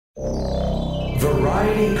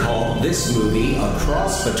Variety called this movie a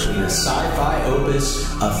cross between a sci-fi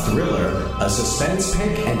opus, a thriller, a suspense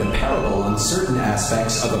pick, and a parable on certain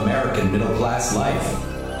aspects of American middle-class life.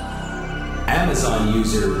 Amazon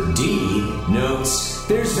user D notes,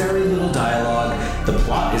 there's very little dialogue, the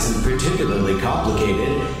plot isn't particularly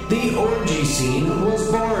complicated, the orgy scene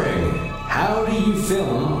was boring. How do you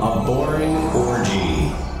film a boring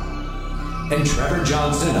orgy? And Trevor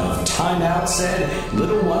Johnston of Time Out said,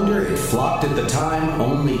 little wonder it flopped at the time,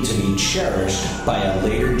 only to be cherished by a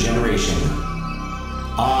later generation.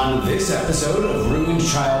 On this episode of Ruined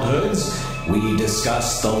Childhoods, we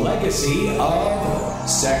discuss the legacy of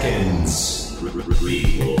Seconds.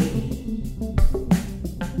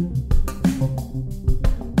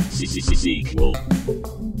 Sequel.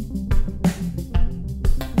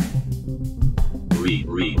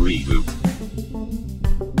 Reboot.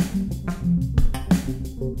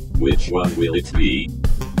 Which one will it be?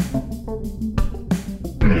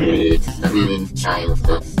 It's the Ruined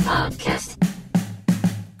Childhoods podcast.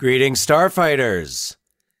 Greetings, Starfighters.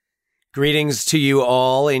 Greetings to you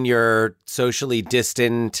all in your socially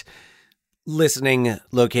distant listening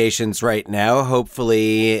locations right now.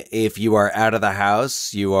 Hopefully, if you are out of the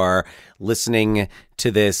house, you are listening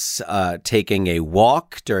to this taking a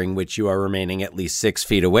walk, during which you are remaining at least 6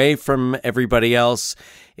 feet away from everybody else.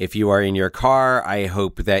 If you are in your car, I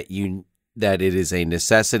hope that it is a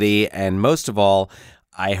necessity, and most of all,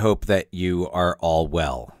 I hope that you are all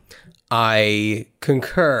well. I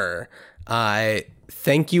concur.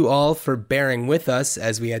 Thank you all for bearing with us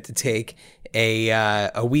as we had to take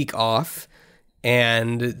a week off.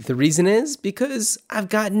 And the reason is because I've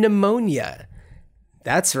got pneumonia.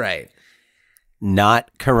 That's right. Not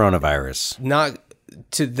coronavirus. Not,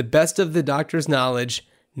 to the best of the doctor's knowledge,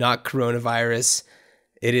 not coronavirus.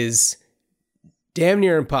 It is damn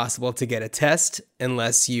near impossible to get a test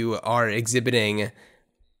unless you are exhibiting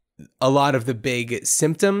a lot of the big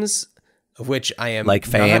symptoms, of which I am like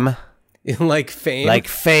fame. Like fame. Like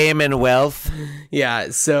fame and wealth. Yeah,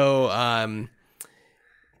 so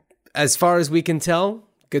as far as we can tell,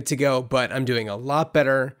 good to go, but I'm doing a lot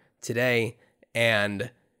better today, and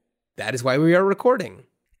that is why we are recording.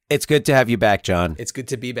 It's good to have you back, John. It's good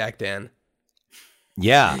to be back, Dan.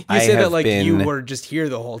 Yeah. You say that like you were just here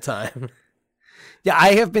the whole time. Yeah,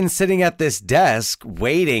 I have been sitting at this desk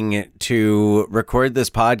waiting to record this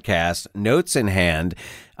podcast, notes in hand.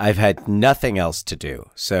 I've had nothing else to do.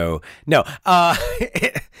 So, no. I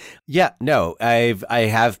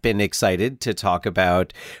have been excited to talk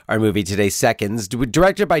about our movie today, Seconds,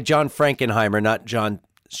 directed by John Frankenheimer, not John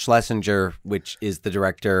Schlesinger, which is the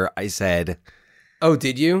director I said. Oh,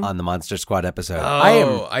 did you? On the Monster Squad episode.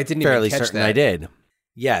 Oh, I didn't even fairly catch certain that. I did.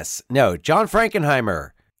 Yes. No, John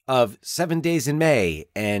Frankenheimer of 7 Days in May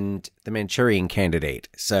and The Manchurian Candidate.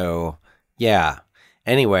 So, yeah.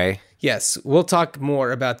 Anyway. Yes, we'll talk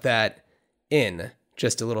more about that in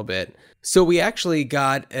just a little bit. So we actually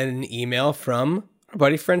got an email from our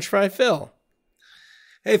buddy French Fry Phil.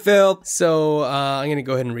 Hey, Phil. So I'm going to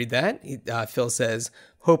go ahead and read that. Phil says,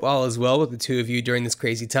 hope all is well with the two of you during this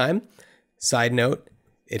crazy time. Side note,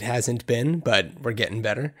 it hasn't been, but we're getting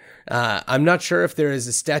better. I'm not sure if there is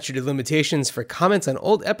a statute of limitations for comments on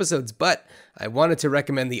old episodes, but I wanted to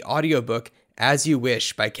recommend the audiobook As You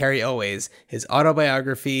Wish by Cary Elwes. His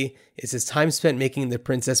autobiography is his time spent making The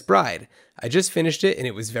Princess Bride. I just finished it and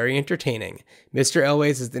it was very entertaining. Mr.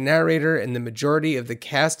 Elwes is the narrator and the majority of the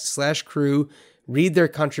cast/crew read their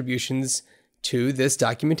contributions to this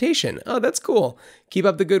documentation. Oh, that's cool. Keep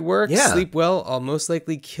up the good work. Yeah. Sleep well. I'll most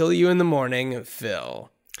likely kill you in the morning, Phil.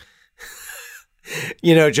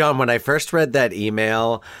 You know, John, when I first read that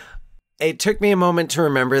email, it took me a moment to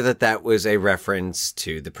remember that was a reference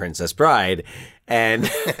to The Princess Bride. And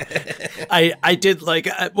I did like,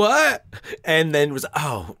 what? And then was,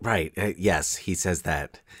 oh, right. Yes, he says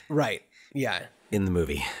that. Right. Yeah. In the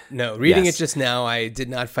movie. No, reading Yes. it just now, I did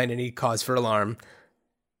not find any cause for alarm.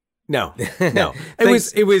 No.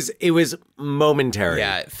 It was momentary.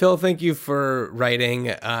 Yeah. Phil, thank you for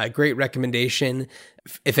writing. Great recommendation.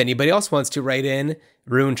 If anybody else wants to write in,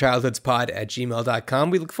 ruinchildhoodspod@gmail.com.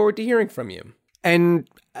 We look forward to hearing from you. And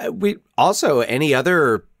we also, any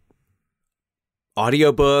other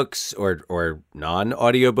audiobooks or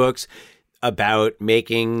non-audiobooks about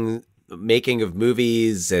making of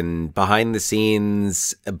movies and behind the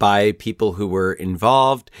scenes by people who were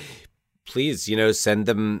involved, please, send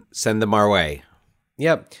them our way.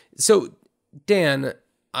 Yep. So, Dan,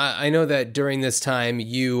 I know that during this time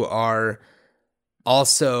you are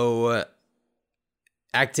also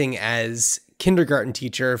acting as kindergarten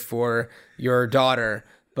teacher for your daughter.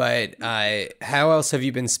 But how else have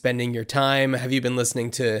you been spending your time? Have you been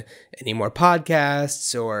listening to any more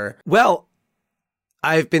podcasts or? Well,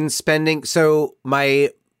 I've been spending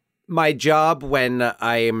my job when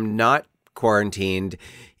I am not quarantined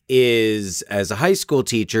is as a high school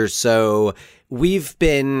teacher. So we've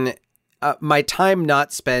been my time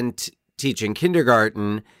not spent teaching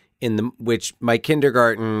kindergarten which my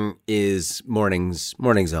kindergarten is mornings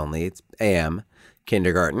only. It's AM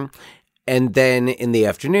kindergarten. And then in the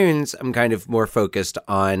afternoons, I'm kind of more focused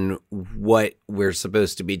on what we're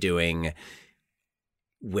supposed to be doing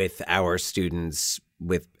with our students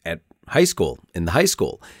at high school, in the high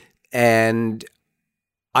school. And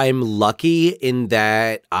I'm lucky in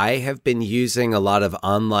that I have been using a lot of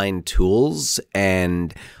online tools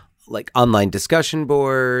and like online discussion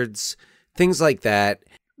boards, things like that,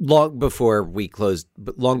 long before they closed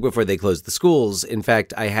the schools. In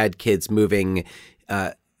fact, I had kids moving,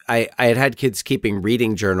 I had kids keeping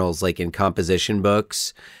reading journals like in composition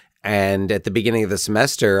books. And at the beginning of the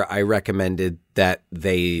semester, I recommended that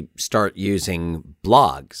they start using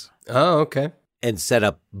blogs. Oh, okay. And set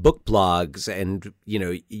up book blogs and,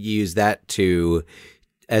 use that to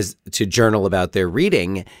journal about their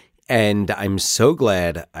reading. And I'm so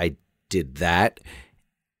glad I did that,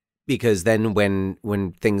 because then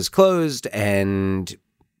when things closed and,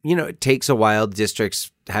 it takes a while,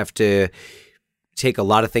 districts have to take a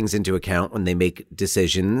lot of things into account when they make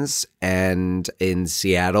decisions. And in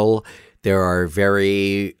Seattle, there are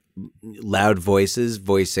very loud voices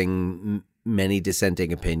voicing many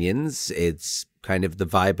dissenting opinions. It's kind of the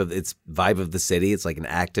vibe of the city. It's like an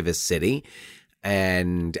activist city.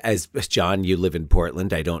 And as John, you live in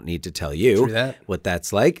Portland, I don't need to tell you what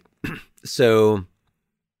that's like. So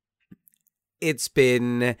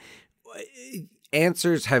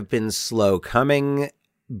answers have been slow coming,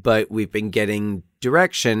 but we've been getting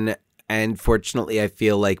direction. And fortunately, I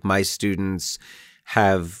feel like my students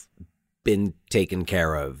have been taken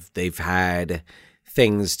care of. They've had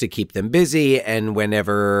things to keep them busy. And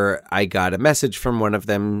whenever I got a message from one of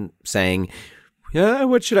them saying,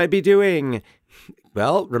 what should I be doing?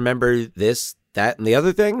 Well, remember this, that, and the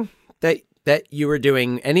other thing that you were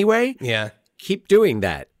doing anyway? Yeah. Keep doing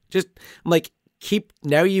that. Just like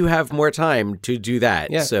now you have more time to do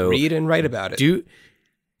that. Yeah. So read and write about it.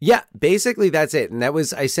 Yeah, basically that's it. And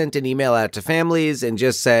I sent an email out to families and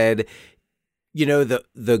just said,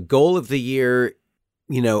 the goal of the year,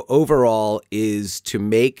 overall is to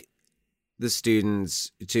make the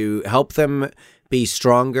students, to help them be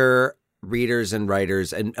stronger readers and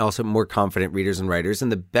writers, and also more confident readers and writers.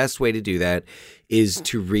 And the best way to do that is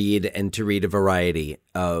to read a variety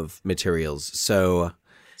of materials. So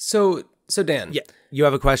Dan. Yeah, you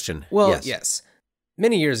have a question. Well, yes.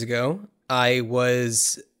 Many years ago, I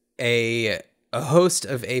was a host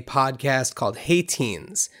of a podcast called Hey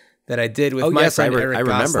Teens that I did with my friend Eric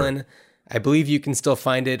Goslin. I believe you can still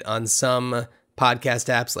find it on some podcast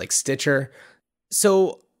apps like Stitcher.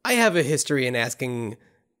 So I have a history in asking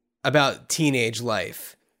about teenage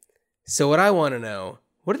life. So what I want to know,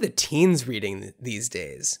 what are the teens reading these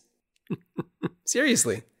days?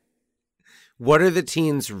 Seriously. What are the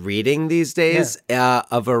teens reading these days? Yeah.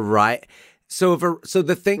 A variety. So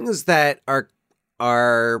the things that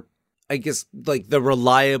are, I guess, like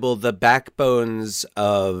the backbones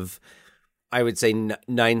of, I would say,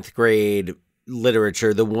 ninth grade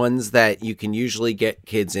literature, the ones that you can usually get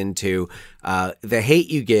kids into. The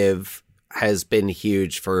Hate U Give has been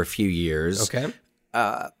huge for a few years. Okay.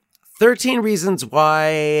 13 Reasons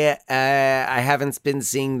Why, I haven't been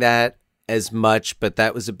seeing that as much, but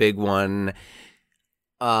that was a big one.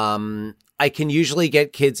 I can usually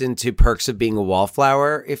get kids into Perks of Being a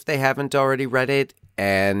Wallflower if they haven't already read it.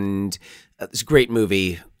 And it's a great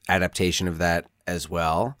movie adaptation of that as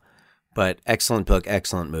well. But excellent book,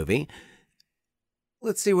 excellent movie.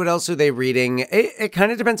 Let's see, what else are they reading? It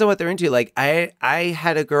kind of depends on what they're into. Like I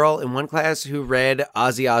had a girl in one class who read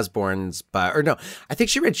Ozzy Osbourne's, I think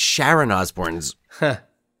she read Sharon Osbourne's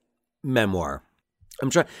memoir.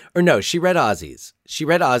 She read Ozzy's. She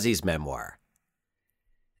read Ozzy's memoir.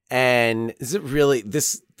 And is it really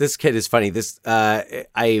this kid is funny.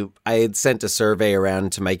 I had sent a survey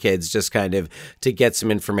around to my kids just kind of to get some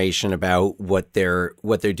information about what they're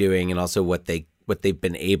doing and also what they've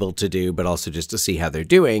been able to do, but also just to see how they're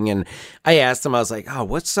doing. And I asked them, I was like,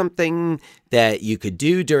 what's something that you could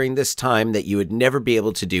do during this time that you would never be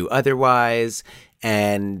able to do otherwise?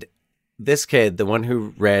 And this kid, the one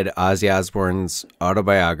who read Ozzy Osbourne's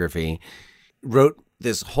autobiography, wrote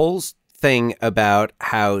this whole thing about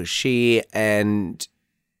how she and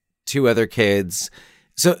two other kids,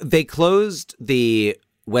 so they closed the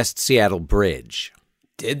West Seattle Bridge.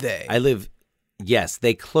 Did they? I live yes,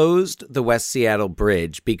 they closed the West Seattle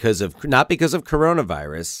Bridge not because of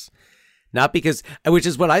coronavirus, not because, which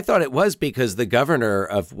is what I thought it was, because the governor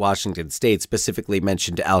of Washington State specifically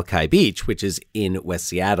mentioned Alki Beach, which is in West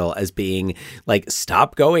Seattle, as being like,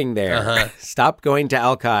 stop going there, stop going to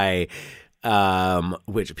Alki,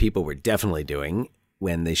 which people were definitely doing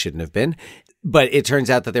when they shouldn't have been. But it turns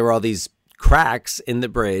out that there were all these cracks in the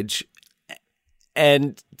bridge.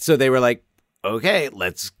 And so they were like, okay,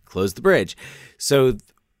 let's close the bridge. So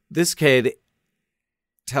this kid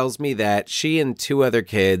tells me that she and two other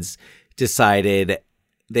kids decided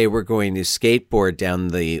they were going to skateboard down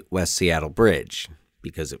the West Seattle Bridge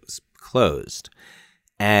because it was closed.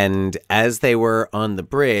 And as they were on the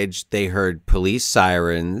bridge, they heard police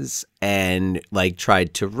sirens and like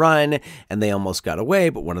tried to run, and they almost got away,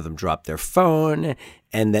 but one of them dropped their phone.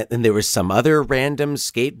 And then there was some other random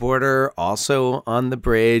skateboarder also on the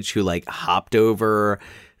bridge who like hopped over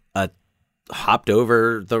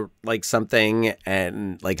the like something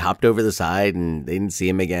and like hopped over the side, and they didn't see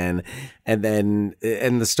him again. And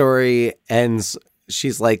the story ends.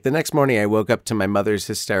 She's like, the next morning I woke up to my mother's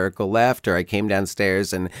hysterical laughter. I came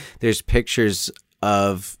downstairs and there's pictures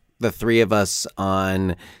of the three of us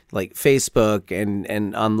on like Facebook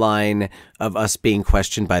and online of us being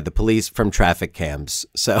questioned by the police from traffic cams.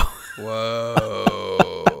 So,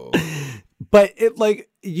 whoa. But it like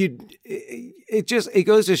it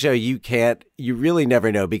goes to show you really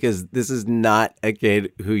never know, because this is not a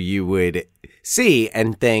kid who you would see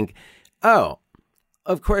and think, oh,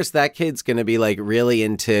 of course that kid's going to be like really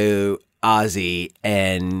into Ozzy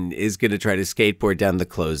and is going to try to skateboard down the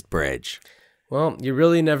closed bridge. Well, you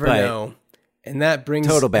really never know. And that brings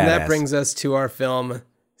us to our film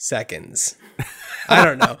Seconds. I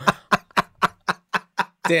don't know.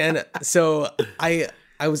 Dan, so I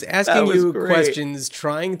was asking you questions,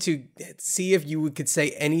 trying to see if you could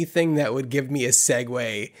say anything that would give me a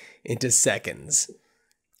segue into Seconds.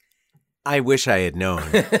 I wish I had known.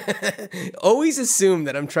 Always assume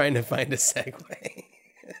that I'm trying to find a segue.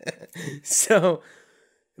 So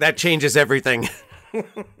that changes everything.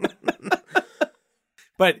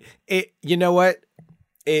 But you know what?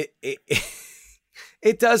 It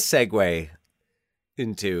does segue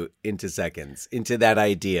into Seconds, into that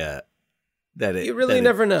idea that you really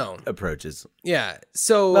never know approaches. Yeah.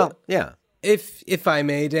 So well, yeah. If I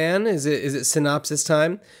may, Dan, is it synopsis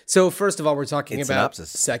time? So first of all, we're talking about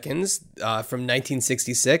Seconds from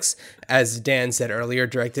 1966, as Dan said earlier,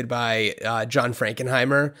 directed by John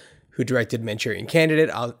Frankenheimer, who directed Manchurian Candidate,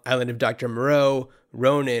 Island of Dr. Moreau,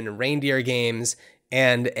 Ronin, Reindeer Games,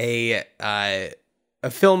 and a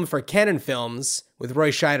film for Cannon Films with Roy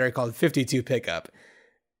Scheider called 52 Pickup.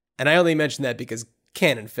 And I only mention that because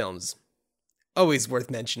Cannon Films, always worth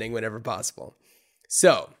mentioning whenever possible.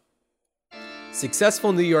 So,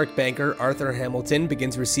 successful New York banker Arthur Hamilton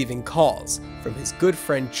begins receiving calls from his good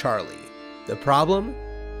friend Charlie. The problem?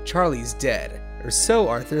 Charlie's dead, or so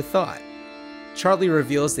Arthur thought. Charlie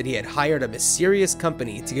reveals that he had hired a mysterious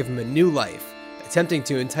company to give him a new life, attempting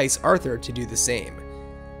to entice Arthur to do the same.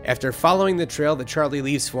 After following the trail that Charlie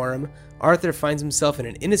leaves for him, Arthur finds himself in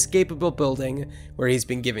an inescapable building where he's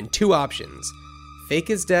been given two options: fake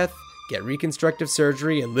his death, get reconstructive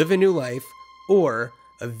surgery, and live a new life, or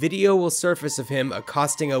a video will surface of him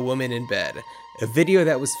accosting a woman in bed, a video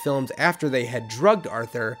that was filmed after they had drugged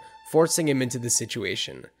Arthur, forcing him into the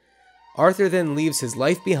situation. Arthur then leaves his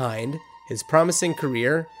life behind, his promising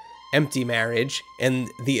career, empty marriage, and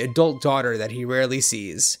the adult daughter that he rarely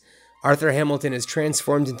sees. Arthur Hamilton is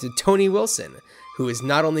transformed into Tony Wilson, who is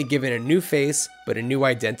not only given a new face, but a new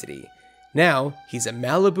identity. Now, he's a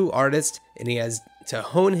Malibu artist, and he has to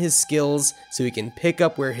hone his skills so he can pick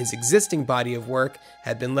up where his existing body of work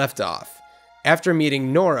had been left off. After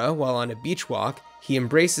meeting Nora while on a beach walk, he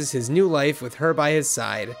embraces his new life with her by his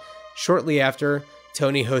side. Shortly after,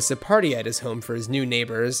 Tony hosts a party at his home for his new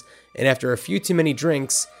neighbors, and after a few too many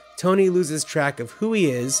drinks, Tony loses track of who he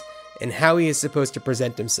is and how he is supposed to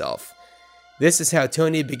present himself. This is how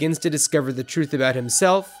Tony begins to discover the truth about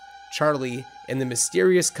himself, Charlie, and the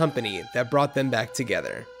mysterious company that brought them back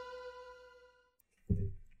together.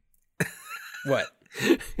 What?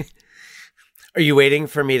 Are you waiting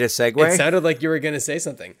for me to segue? It sounded like you were going to say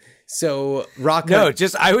something. So,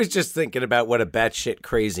 I was just thinking about what a batshit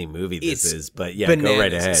crazy movie this is, but yeah, bananas. Go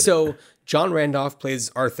right ahead. So, John Randolph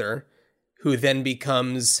plays Arthur, who then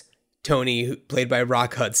becomes Tony, played by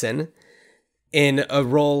Rock Hudson, in a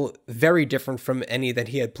role very different from any that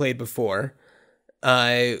he had played before.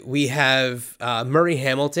 We have Murray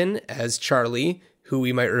Hamilton as Charlie, who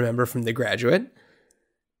we might remember from The Graduate.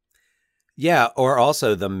 Yeah, or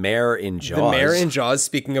also the mayor in Jaws. The mayor in Jaws,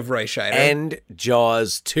 speaking of Roy Scheider. And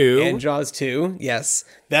Jaws 2. And Jaws 2, yes.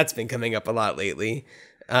 That's been coming up a lot lately.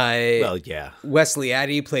 Well, yeah. Wesley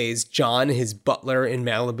Addy plays John, his butler in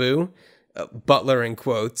Malibu. Butler in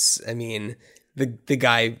quotes. I mean, the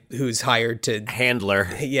guy who's hired to... Handler.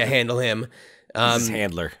 Yeah, handle him. This is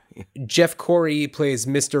Handler. Jeff Corey plays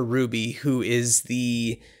Mr. Ruby, who is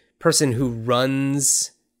the person who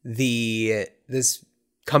runs this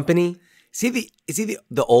company. Is he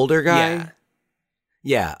the older guy? Yeah.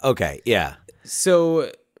 Yeah, okay, yeah. So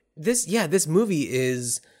this movie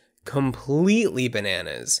is completely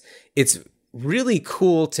bananas. It's really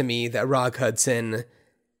cool to me that Rock Hudson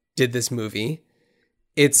did this movie.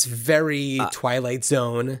 It's very Twilight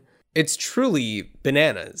Zone. It's truly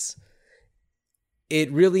bananas.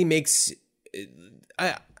 It really makes...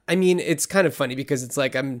 I mean, it's kind of funny because it's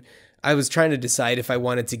like I was trying to decide if I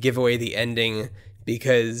wanted to give away the ending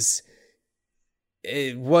because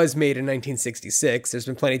it was made in 1966. There's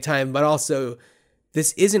been plenty of time, but also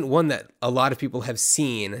this isn't one that a lot of people have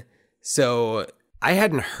seen. So I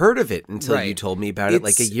hadn't heard of it until you told me about it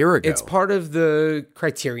like a year ago. It's part of the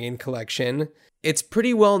Criterion Collection. It's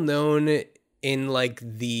pretty well known in like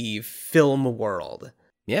the film world.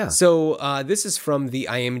 Yeah. So this is from the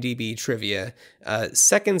IMDb trivia.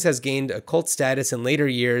 Seconds has gained a cult status in later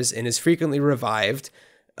years and is frequently revived.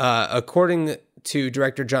 According to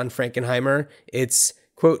director John Frankenheimer, it's,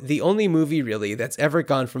 quote, the only movie really that's ever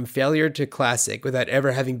gone from failure to classic without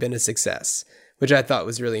ever having been a success, which I thought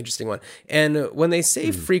was a really interesting one. And when they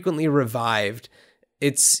say frequently revived,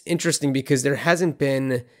 it's interesting because there hasn't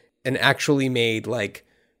been an actually made like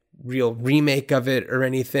real remake of it or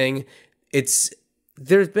anything.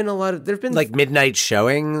 There's been like midnight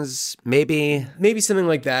showings, maybe something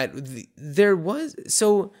like that. There was.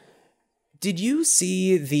 So did you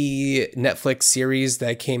see the Netflix series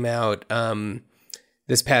that came out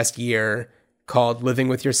this past year called Living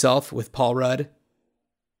with Yourself with Paul Rudd?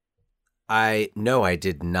 No, I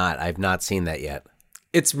did not. I've not seen that yet.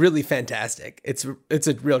 It's really fantastic. It's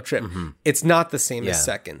a real trip. Mm-hmm. It's not the same as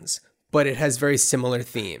Seconds, but it has very similar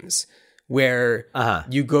themes where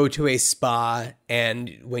you go to a spa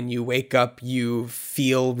and when you wake up, you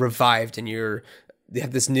feel revived and you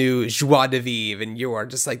have this new joie de vivre and you are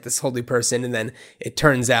just like this holy person. And then it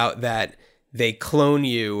turns out that they clone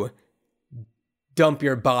you, dump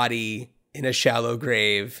your body in a shallow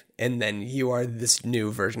grave, and then you are this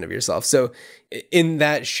new version of yourself. So in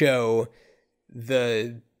that show,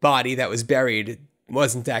 the body that was buried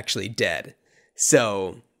wasn't actually dead.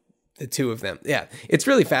 So the two of them. Yeah, it's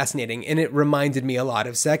really fascinating. And it reminded me a lot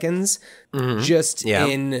of Seconds.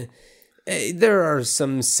 Mm-hmm. There are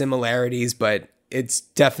some similarities, but it's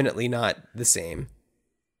definitely not the same.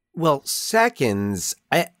 Well, Seconds,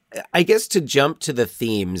 I guess to jump to the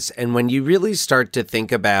themes, and when you really start to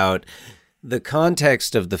think about the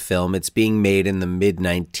context of the film, it's being made in the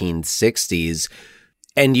mid-1960s,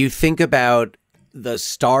 and you think about the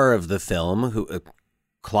star of the film, who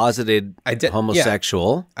closeted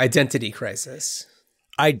homosexual. Yeah. Identity crisis.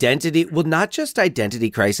 Well, not just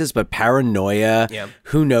identity crisis, but paranoia. Yeah.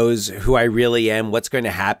 Who knows who I really am? What's going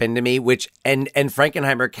to happen to me? And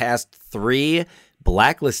Frankenheimer cast 3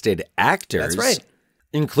 blacklisted actors. That's right.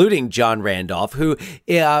 Including John Randolph, who,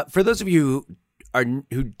 for those of you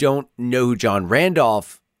who don't know who John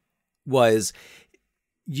Randolph was,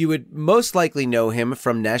 you would most likely know him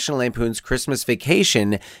from National Lampoon's Christmas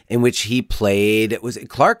Vacation, in which he played, was it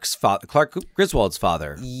Clark Griswold's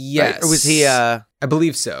father? Yes. Right? Or was he? I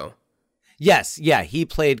believe so. Yes. Yeah. He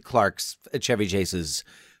played Chevy Chase's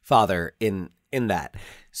father in that.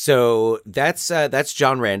 So that's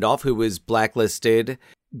John Randolph, who was blacklisted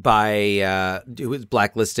for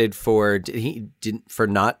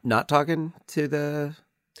not talking to the...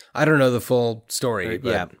 I don't know the full story,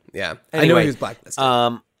 but yeah. Anyway, I know he was blacklisted.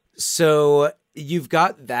 So you've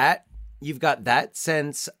got that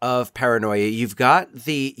sense of paranoia.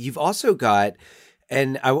 You've also got,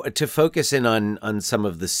 and to focus in on some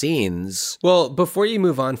of the scenes. Well, before you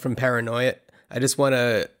move on from paranoia, I just want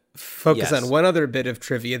to focus on one other bit of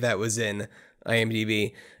trivia that was in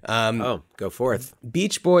IMDb. Go forth.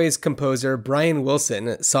 Beach Boys composer Brian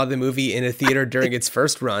Wilson saw the movie in a theater during its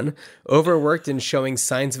first run. Overworked and showing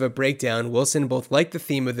signs of a breakdown, Wilson both liked the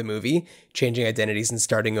theme of the movie, changing identities and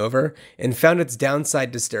starting over, and found its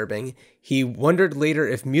downside disturbing. He wondered later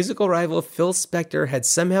if musical rival Phil Spector had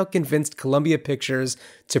somehow convinced Columbia Pictures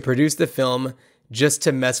to produce the film just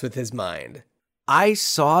to mess with his mind. I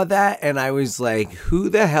saw that and I was like, who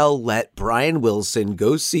the hell let Brian Wilson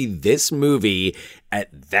go see this movie at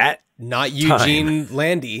that Not Eugene time?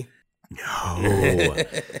 Landy. No.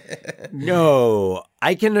 No,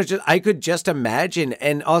 I could just imagine.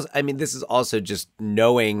 And also, I mean, this is also just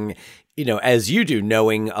knowing, as you do,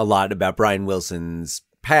 knowing a lot about Brian Wilson's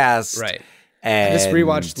past. Right. And I just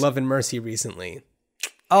rewatched Love and Mercy recently,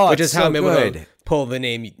 Oh, which it's is how so I'm able good. to pull the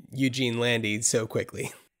name Eugene Landy so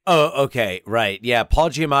quickly. Oh, okay, right. Yeah, Paul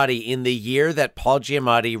Giamatti, in the year that Paul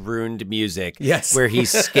Giamatti ruined music. Yes. Where he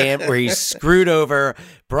screwed over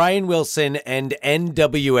Brian Wilson and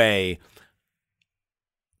NWA.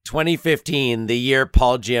 2015, the year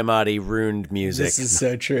Paul Giamatti ruined music. This is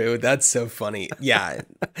so true. That's so funny. Yeah.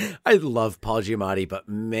 I love Paul Giamatti, but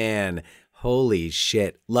man, holy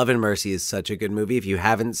shit. Love and Mercy is such a good movie. If you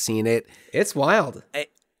haven't seen it, It's wild.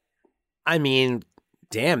 I mean,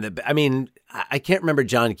 damn. I can't remember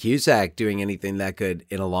John Cusack doing anything that good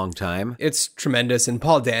in a long time. It's tremendous. And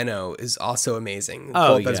Paul Dano is also amazing.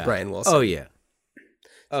 Oh, Both as yeah. Brian Wilson. Oh, yeah.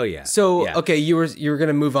 Oh, yeah. So, Yeah. okay, you were going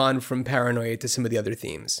to move on from paranoia to some of the other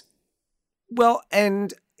themes. Well,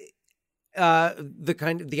 and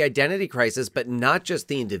the identity crisis, but not just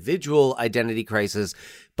the individual identity crisis,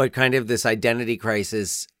 but kind of this identity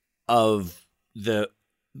crisis of the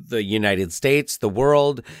United States, the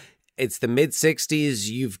world. It's the mid 60s.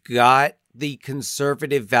 You've got the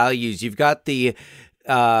conservative values. You've got the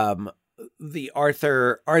Arthur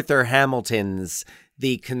Hamiltons,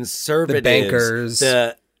 the conservatives, The bankers.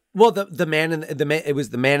 the man it was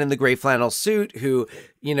the man in the gray flannel suit who,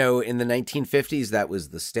 in the 1950s, that was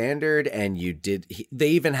the standard. And they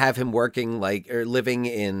even have him working or living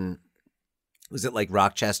in, was it like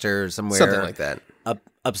Rochester or somewhere? Something like that.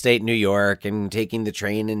 Upstate New York, and taking the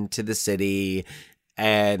train into the city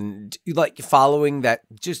and like following that,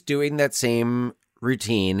 just doing that same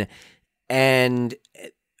routine, and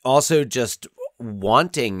also just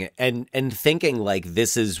wanting and thinking like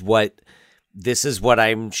this is what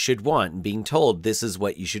I should want, and being told this is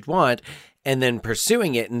what you should want, and then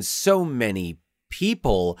pursuing it. And so many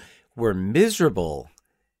people were miserable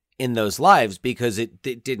in those lives because they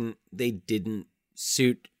didn't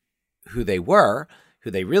suit who they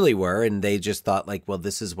really were, and they just thought like, well,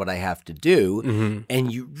 this is what I have to do. Mm-hmm.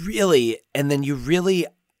 And then you really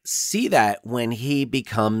see that when he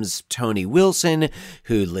becomes Tony Wilson,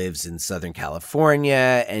 who lives in Southern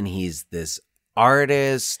California, and he's this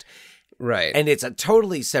artist. Right. And it's a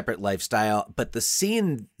totally separate lifestyle. But the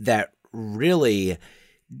scene that really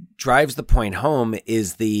drives the point home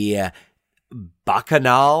is the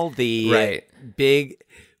bacchanal, the Right. big,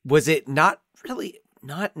 was it not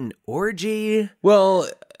an orgy? Well,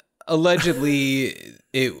 allegedly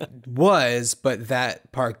it was, but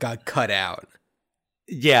that part got cut out.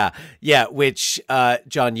 Yeah, which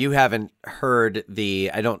John, you haven't heard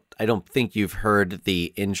I don't think you've heard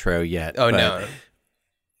the intro yet. Oh, but,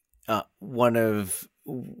 no. One of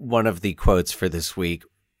the quotes for this week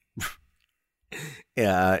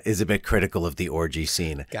is a bit critical of the orgy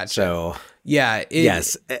scene. Gotcha. So, Yeah.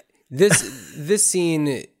 yes. This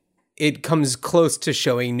scene, it comes close to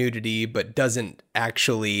showing nudity, but doesn't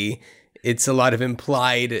actually. It's a lot of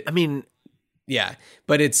implied. I mean, Yeah,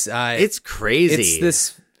 but it's crazy. It's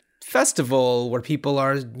this festival where people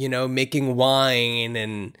are, making wine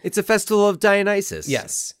and It's a festival of Dionysus.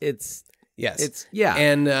 yes, It's yeah,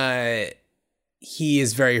 and he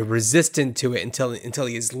is very resistant to it until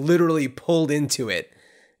he is literally pulled into it,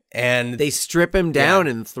 and they strip him down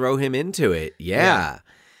and throw him into it. Yeah.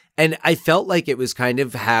 And I felt like it was kind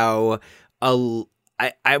of how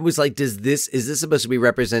I was like, is this supposed to be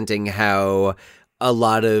representing how a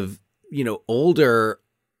lot of, older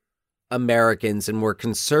Americans and more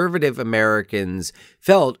conservative Americans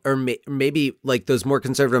felt, or maybe like those more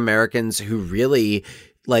conservative Americans who really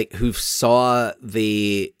who saw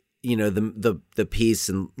the, the peace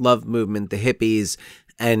and love movement, the hippies,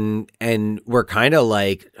 and were kind of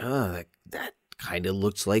like, oh, that kind of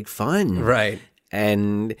looks like fun. right.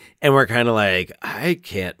 And we're kind of like, I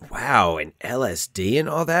can't, wow, and LSD and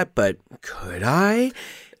all that, but could I?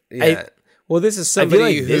 Yeah. Well, this is I feel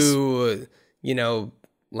somebody like this- who,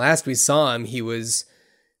 last we saw him, he was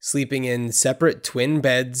sleeping in separate twin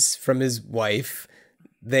beds from his wife.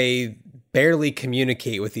 They barely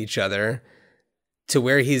communicate with each other, to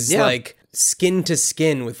where he's like skin to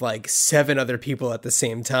skin with like 7 other people at the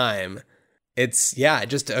same time. It's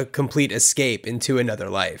just a complete escape into another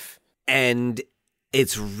life. And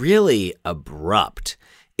it's really abrupt.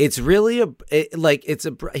 It's really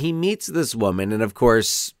he meets this woman, and of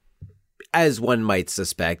course, as one might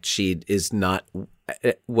suspect, she is not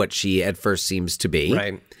what she at first seems to be.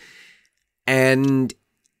 Right. And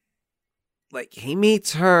he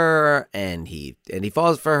meets her, and he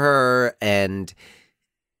falls for her, and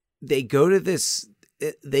they go to this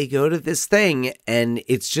thing, and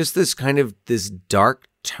it's just this kind of this dark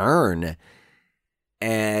turn.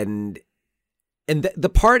 And the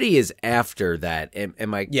party is after that.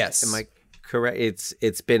 Am I Yes. Am I correct?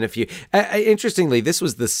 It's been a few. Interestingly, this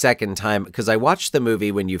was the second time, because I watched the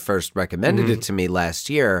movie when you first recommended it to me last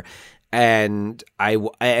year, and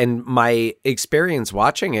my experience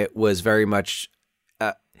watching it was very much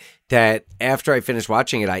that after I finished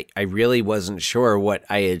watching it, I really wasn't sure what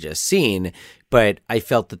I had just seen, but I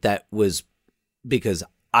felt that was because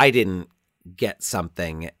I didn't get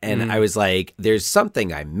something, and I was like, there's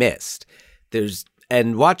something I missed.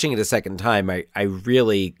 And watching it a second time, I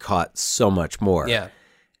really caught so much more. Yeah.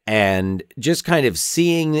 And just kind of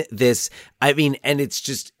seeing this, I mean, and it's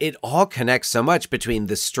just, it all connects so much between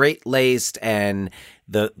the straight-laced and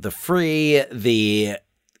the free, the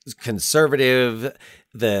conservative,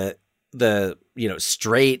 the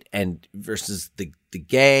straight and versus the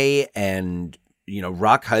gay, and,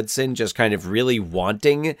 Rock Hudson just kind of really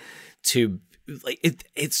wanting to, like,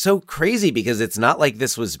 it's so crazy because it's not like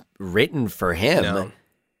this was written for him. No.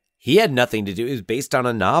 He had nothing to do. It was based on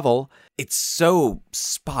a novel. It's so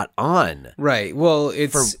spot on. Right. Well,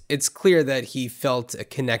 it's clear that he felt a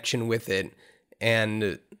connection with it,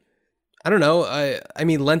 and I don't know. I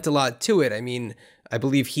mean, lent a lot to it. I mean, I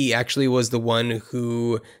believe he actually was the one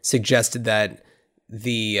who suggested that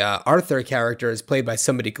the Arthur character is played by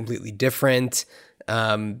somebody completely different,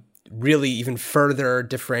 really even further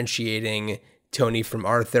differentiating Tony from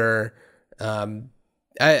Arthur.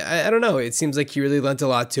 I don't know. It seems like he really lent a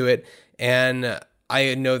lot to it. And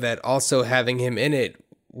I know that also having him in it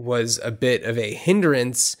was a bit of a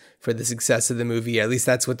hindrance for the success of the movie. At least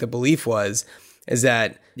that's what the belief was, is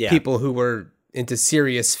that people who were into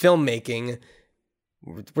serious filmmaking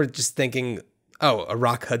were just thinking, oh, a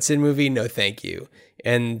Rock Hudson movie? No, thank you.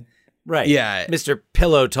 And right. Yeah. Mr.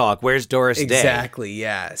 Pillow Talk, where's Doris Day? Exactly,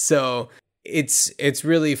 yeah. So it's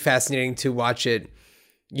really fascinating to watch it,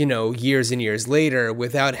 years and years later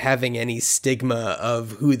without having any stigma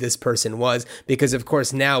of who this person was, because of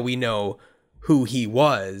course now we know who he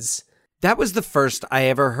was. That was the first I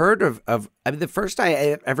ever heard of the first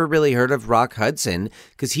I ever really heard of Rock Hudson,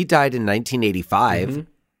 because he died in 1985.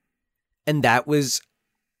 And that was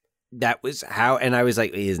how, and I was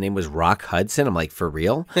like, his name was Rock Hudson. I'm like, for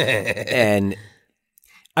real? And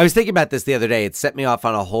I was thinking about this the other day. It set me off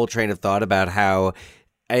on a whole train of thought about how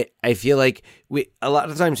I feel like a lot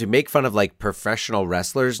of times we make fun of like professional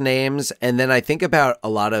wrestlers' names, and then I think about a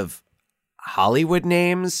lot of Hollywood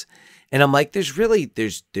names, and I'm like, there's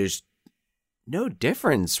no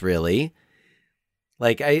difference really.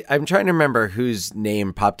 Like I'm trying to remember whose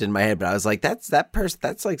name popped in my head, but I was like, that's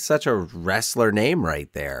like such a wrestler name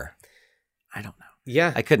right there. I don't know.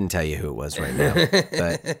 Yeah. I couldn't tell you who it was right now.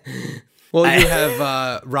 But well, you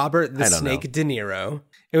have Robert the Snake De Niro.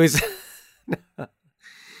 It was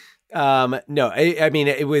no, I mean,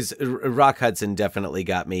 it was Rock Hudson definitely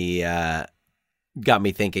got me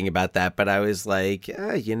thinking about that, but I was like,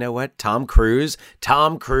 you know what? Tom Cruise,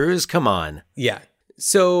 come on. Yeah.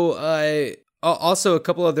 So, also a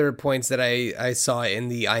couple other points that I saw in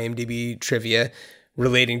the IMDb trivia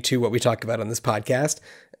relating to what we talk about on this podcast.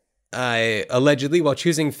 Allegedly, while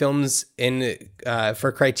choosing films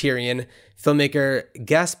for Criterion, filmmaker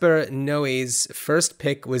Gaspar Noé's first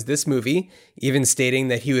pick was this movie, even stating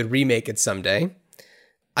that he would remake it someday.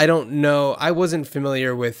 I don't know. I wasn't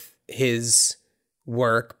familiar with his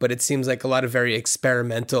work, but it seems like a lot of very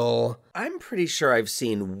experimental. I'm pretty sure I've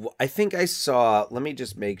seen, I think I saw, let me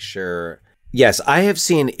just make sure. Yes, I have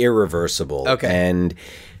seen Irreversible. Okay. And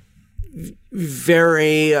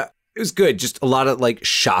it was good. Just a lot of like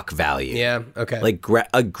shock value. Yeah. Okay. Like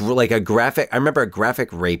a graphic. I remember a graphic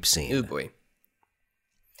rape scene. Oh boy.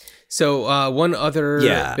 So one other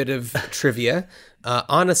bit of trivia.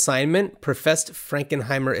 On assignment, professed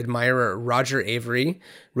Frankenheimer admirer Roger Avery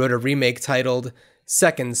wrote a remake titled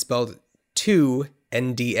Second, spelled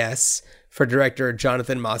 2NDS, for director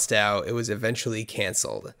Jonathan Mostow. It was eventually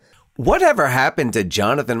canceled. Whatever happened to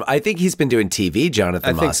Jonathan? I think he's been doing TV,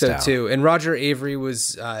 Jonathan Mostow. I think so too. And Roger Avery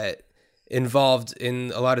was involved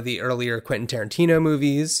in a lot of the earlier Quentin Tarantino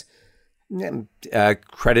movies.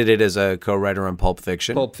 Credited as a co-writer on Pulp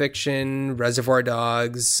Fiction. Pulp Fiction, Reservoir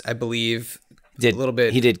Dogs, I believe. A little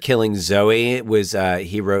bit. He did Killing Zoe.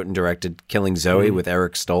 He wrote and directed Killing Zoe with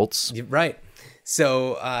Eric Stoltz. Right.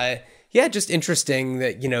 So, just interesting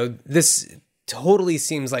that, this totally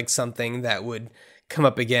seems like something that would come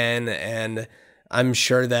up again, and I'm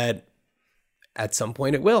sure that at some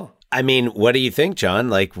point it will. I mean, what do you think, John?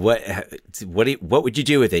 Like, what would you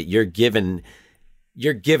do with it? You're given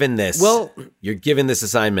this. Well, you're given this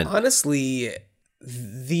assignment. Honestly,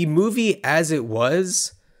 the movie as it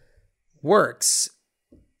was works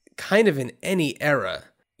kind of in any era.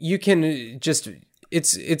 you can just,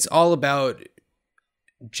 it's all about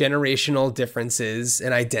generational differences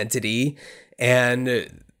and identity,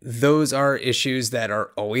 and those are issues that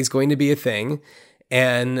are always going to be a thing.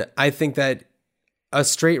 And I think that a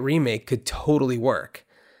straight remake could totally work.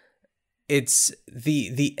 It's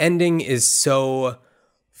the ending is so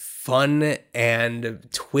fun and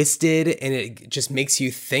twisted, and it just makes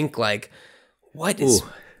you think like, what is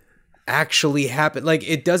actually happened? Like,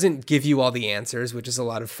 it doesn't give you all the answers, which is a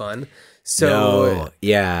lot of fun. So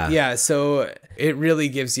yeah, so it really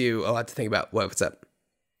gives you a lot to think about. What's up?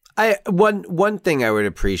 One thing I would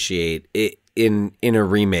appreciate in a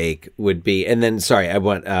remake would be, and then sorry, I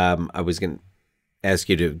was going to ask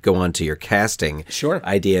you to go on to your casting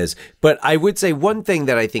ideas, but I would say one thing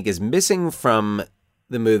that I think is missing from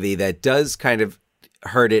the movie that does kind of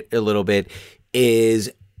hurt it a little bit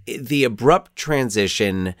is the abrupt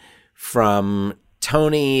transition from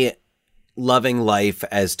Tony loving life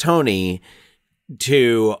as Tony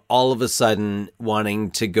to all of a sudden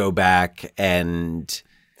wanting to go back and...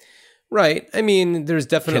 Right. I mean, there's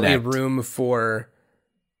definitely connect. room for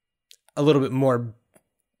a little bit more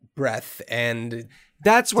breadth, and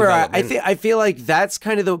that's where I feel like that's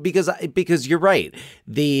kind of the because you're right.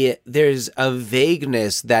 There's a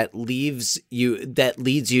vagueness that leads you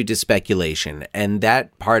to speculation, and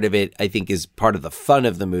that part of it I think is part of the fun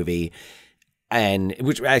of the movie, and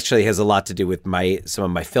which actually has a lot to do with some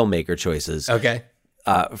of my filmmaker choices. Okay.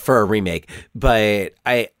 For a remake, but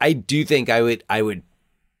I do think I would.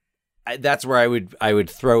 That's where I would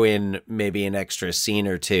throw in maybe an extra scene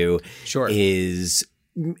or two. Sure. Is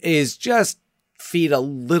just feed a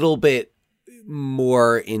little bit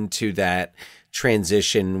more into that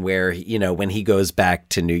transition where, you know, when he goes back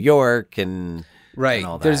to New York and right. And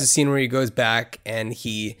all that. There's a scene where he goes back and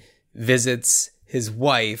he visits his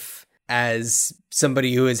wife as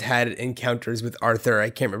somebody who has had encounters with Arthur. I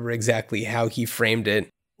can't remember exactly how he framed it.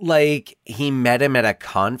 Like he met him at a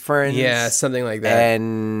conference. Yeah, something like that.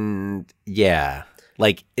 And yeah,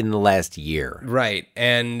 like in the last year. Right.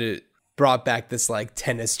 And brought back this like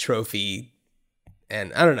tennis trophy.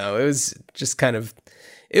 And I don't know, it was just kind of,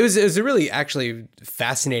 it was a really actually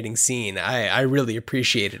fascinating scene. I really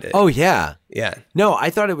appreciated it. Oh yeah. Yeah. No, I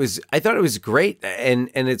thought it was great. And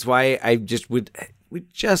it's why I just would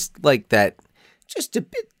just like that, just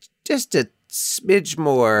a smidge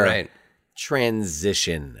more. Right.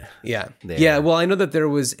 Transition. Yeah. There. Yeah. Well, I know that there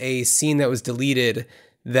was a scene that was deleted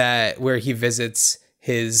where he visits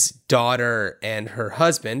his daughter and her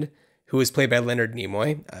husband, who was played by Leonard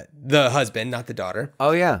Nimoy, the husband, not the daughter.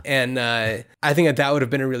 Oh yeah. And I think that would have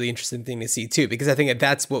been a really interesting thing to see too, because I think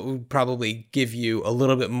that's what would probably give you a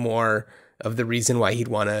little bit more of the reason why he'd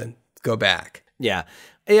want to go back. Yeah.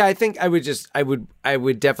 Yeah, I think I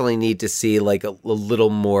would definitely need to see like a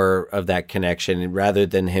little more of that connection rather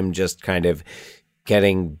than him just kind of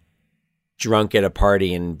getting drunk at a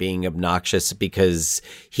party and being obnoxious because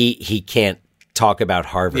he can't talk about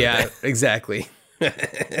Harvard. Yeah, exactly.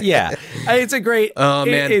 Yeah, it's a great. Oh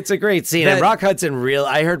man, it's a great scene. And Rock Hudson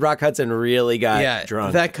I heard Rock Hudson really got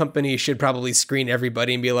drunk. That company should probably screen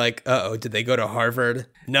everybody and be like, "Uh-oh, did they go to Harvard?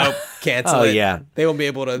 Nope, cancel it. Yeah, they won't be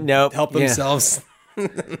able to help themselves."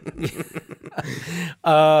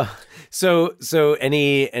 So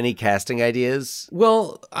any casting ideas?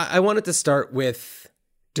 Well, I wanted to start with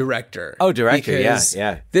director. Oh, director,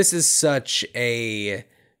 yeah. This is such a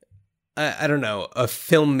I don't know, a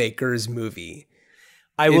filmmaker's movie.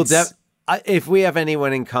 If we have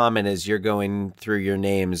anyone in common as you're going through your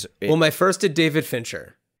names. Well, my first did David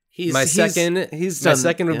Fincher. My second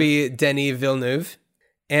would be Denis Villeneuve.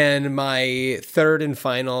 And my third and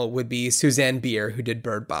final would be Suzanne Bier, who did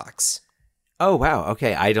Bird Box. Oh, wow.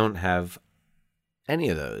 Okay. I don't have any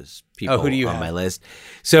of those people who do you on have? my list.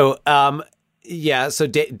 So, yeah. So,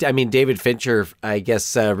 David Fincher, I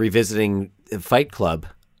guess, revisiting Fight Club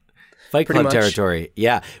territory.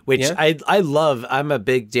 Yeah. Which I love. I'm a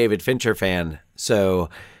big David Fincher fan. So,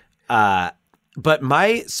 but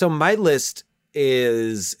my list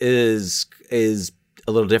is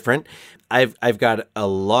a little different. I've got a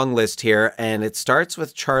long list here, and it starts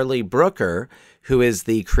with Charlie Brooker, who is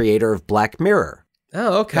the creator of Black Mirror.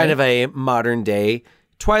 Oh, okay. Kind of a modern day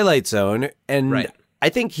Twilight Zone. And right. I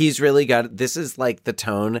think he's really got, this is like the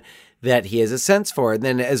tone that he has a sense for. And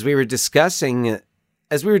then as we were discussing it,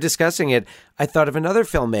 I thought of another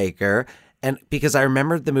filmmaker, and because I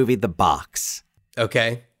remembered the movie The Box.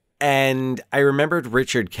 Okay. And I remembered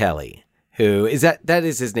Richard Kelly. Who is that? That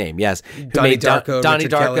is his name. Yes, Donnie Darko, Donnie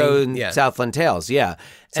Richard Darko, Kelly. and Yeah. Southland Tales. Yeah,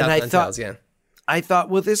 Southland Tales, yeah. I thought,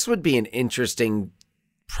 well, this would be an interesting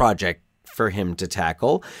project for him to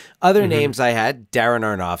tackle. Other names I had: Darren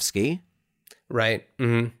Aronofsky, Right.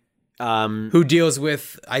 Mm-hmm. Um, Who deals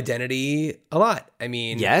with identity a lot. I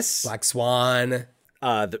mean, Yes. Black Swan,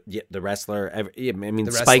 the wrestler. I mean,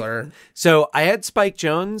 the Spike. wrestler. So I had Spike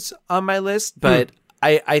Jonze on my list, but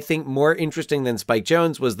I think more interesting than Spike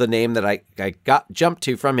Jonze was the name that I got jumped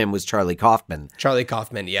to from him was Charlie Kaufman. Charlie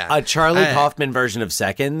Kaufman, yeah. A Charlie Kaufman version of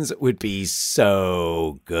Seconds would be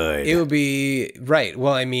so good. It would be, right.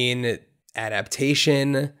 Well, I mean,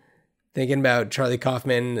 adaptation, thinking about Charlie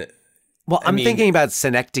Kaufman. Well, I'm thinking about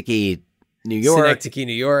Synecdoche, New York. Synecdoche,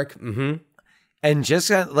 New York. Mm-hmm. And just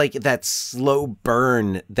like that slow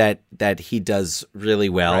burn that he does really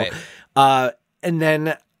well. Right. And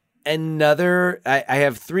then I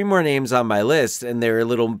have 3 more names on my list, and they're a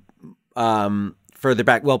little further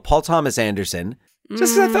back. Well, Paul Thomas Anderson.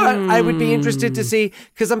 Just 'cause I thought I would be interested to see,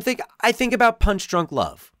 because I think about Punch Drunk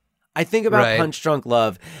Love. I think about Right. Punch Drunk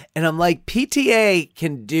Love, and I'm like, PTA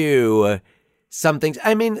can do some things.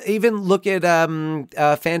 I mean, even look at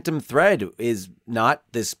Phantom Thread is not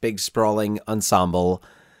this big sprawling ensemble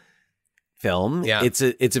film. Yeah. It's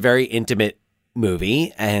a very intimate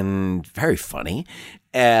movie and very funny.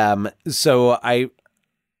 So I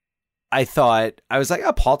thought, I was like,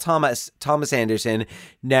 oh, Paul Thomas Anderson.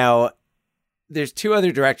 Now, there's 2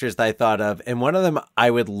 other directors that I thought of, and one of them I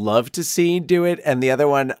would love to see do it, and the other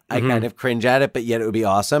one I kind of cringe at it, but yet it would be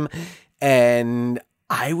awesome. And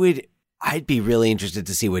I'd be really interested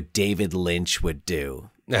to see what David Lynch would do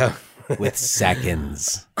No. with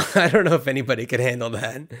Seconds. I don't know if anybody could handle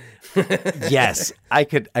that. Yes, I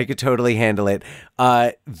could totally handle it.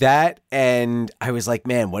 That, and I was like,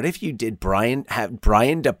 man, what if you did Brian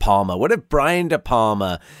De Palma? What if Brian De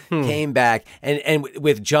Palma came back and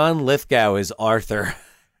with John Lithgow as Arthur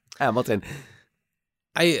Hamilton?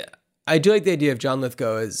 I do like the idea of John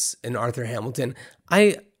Lithgow as an Arthur Hamilton.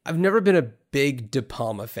 I've never been a big De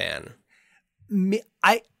Palma fan.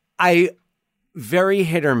 I very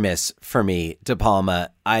hit or miss for me, De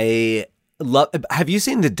Palma. Have you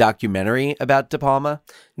seen the documentary about De Palma?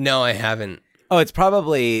 No, I haven't. Oh, it's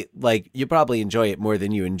probably like, you probably enjoy it more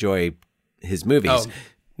than you enjoy his movies. Oh,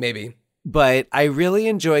 maybe. But I really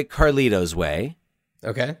enjoy Carlito's Way.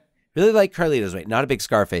 Okay. Really like Carlito's Way. Not a big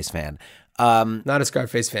Scarface fan. Not a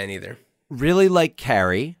Scarface fan either. Really like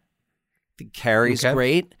Carrie. The Carrie's Okay.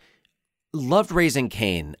 great. Loved Raising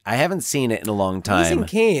Cain. I haven't seen it in a long time. Raising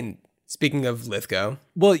Cain. Speaking of Lithgow.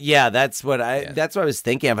 Well, yeah, that's what I was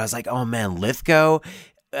thinking of. I was like, oh man, Lithgow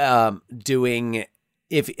doing,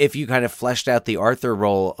 if you kind of fleshed out the Arthur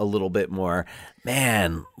role a little bit more,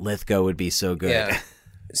 man, Lithgow would be so good. Yeah.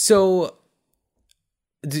 So,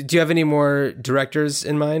 do you have any more directors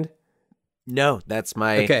in mind? No, that's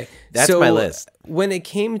my so my list. When it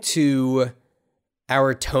came to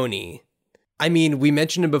our Tony, I mean, we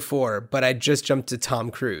mentioned him before, but I just jumped to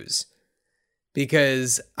Tom Cruise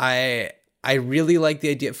because I really like the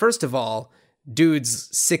idea. First of all,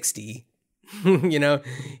 dude's 60. You know,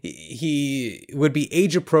 he would be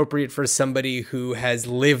age appropriate for somebody who has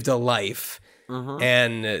lived a life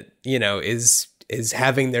and you know is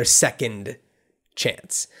having their second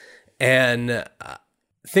chance. And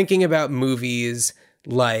thinking about movies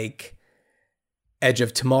like Edge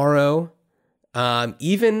of Tomorrow,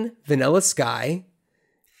 even Vanilla Sky,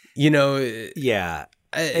 you know, Yeah.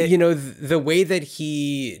 you know, the way that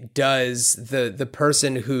he does the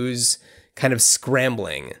person who's kind of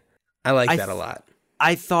scrambling. I like that a lot.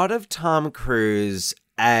 I thought of Tom Cruise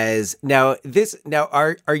as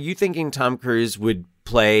are you thinking Tom Cruise would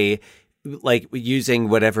play, like, using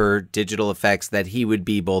whatever digital effects, that he would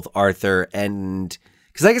be both Arthur and,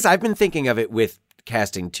 because I guess I've been thinking of it with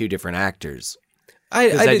casting 2 different actors. I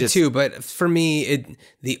did too, but for me,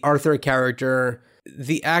 the Arthur character,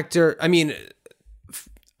 the actor, I mean,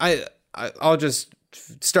 I'll just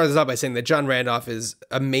start this off by saying that John Randolph is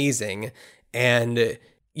amazing, and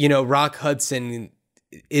you know, Rock Hudson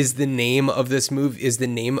is the name of this movie, is the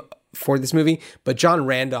name for this movie, but John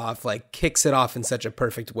Randolph like kicks it off in such a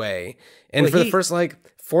perfect way, and for the first like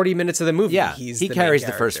 40 minutes of the movie, he carries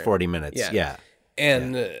the first 40 minutes. Yeah.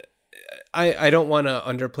 And I don't want to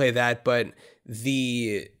underplay that, but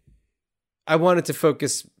I wanted to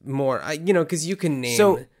focus more, you know, because you can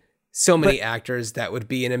name so many actors that would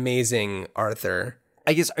be an amazing Arthur.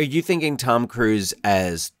 I guess, are you thinking Tom Cruise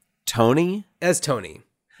as Tony? As Tony.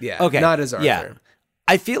 Yeah. Okay. Not as Arthur. Yeah.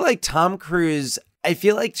 I feel like Tom Cruise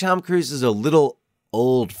is a little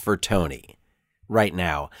old for Tony right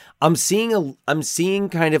now. I'm seeing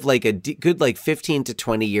kind of like a good like 15 to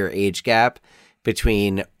 20 year age gap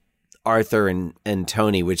between Arthur and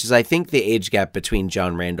Tony, which is, I think, the age gap between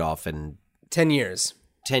John Randolph and 10 years.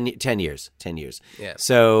 10 years. Yeah.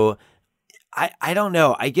 So I don't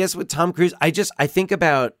know. I guess with Tom Cruise, I think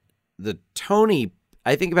about the Tony,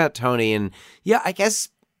 I think about Tony, and I guess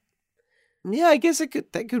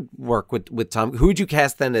that could work with Tom. Who would you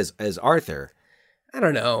cast then as Arthur? I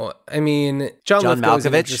don't know. I mean, John Lithgow is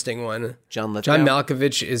an interesting one. John Lithgow. John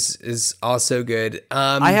Malkovich is also good.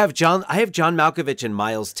 I have John Malkovich and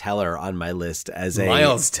Miles Teller on my list as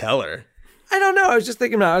Miles Teller. I don't know. I was just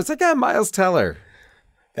thinking about it. I was like, Miles Teller.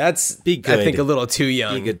 That's Be good. I think a little too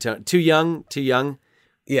young. Be good. Too young.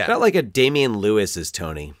 Yeah. Not like a Damian Lewis as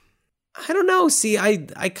Tony. I don't know. See, I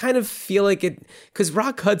kind of feel like it, because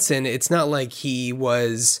Rock Hudson, it's not like he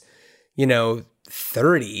was,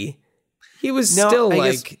 30. He was still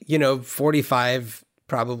 45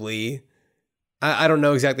 probably. I don't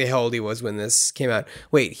know exactly how old he was when this came out.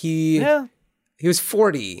 Wait, he was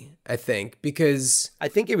 40, I think, because I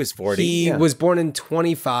think he was 40. He was born in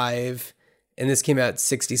 25, and this came out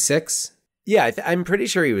 66. Yeah, I'm pretty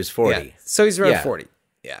sure he was 40. Yeah. So he's around 40.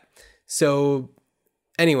 Yeah. So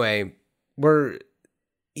anyway,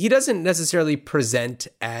 he doesn't necessarily present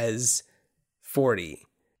as 40.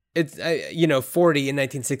 It's 40 in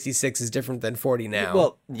 1966 is different than 40 now.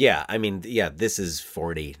 Well, yeah, I mean, this is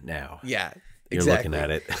 40 now. Yeah, you're looking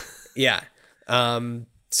at it. Yeah.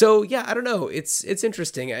 So yeah, I don't know. It's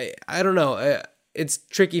interesting. I don't know. It's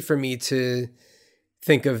tricky for me to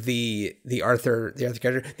think of the Arthur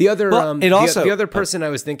character. The other the other person I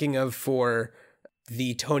was thinking of for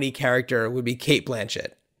the Tony character would be Cate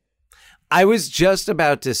Blanchett. I was just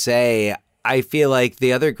about to say, I feel like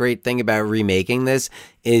the other great thing about remaking this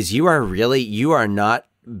is you are not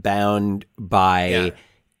bound by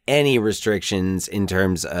any restrictions in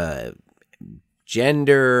terms of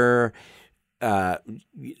gender,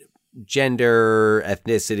 ethnicity,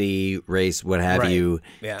 race, what have you.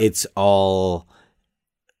 Yeah. It's all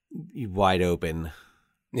wide open.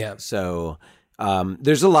 Yeah. So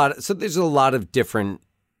there's a lot of different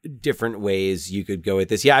ways you could go with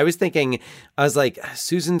this. Yeah, I was like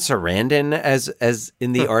Susan Sarandon as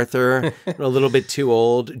in the Arthur, a little bit too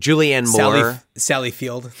old. Julianne Moore. Sally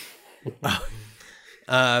Field.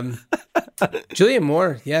 Julianne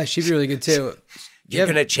Moore, yeah, she'd be really good too. You're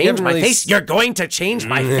going to change my face? You're going to change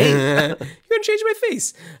my face. You're going to change my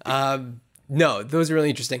face. No, those are really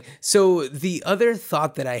interesting. So the other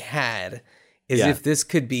thought that I had is if this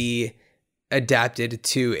could be adapted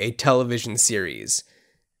to a television series,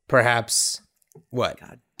 perhaps what?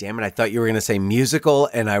 God damn it. I thought you were going to say musical,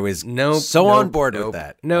 and I was on board with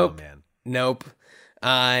that. Nope. Oh, man. Nope.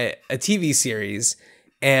 A TV series.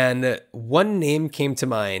 And one name came to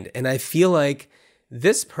mind, and I feel like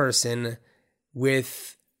this person,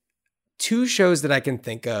 with two shows that I can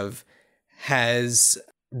think of, has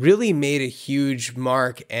really made a huge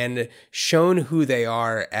mark and shown who they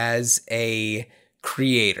are as a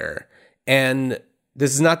creator. And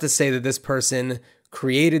this is not to say that this person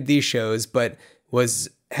created these shows, but was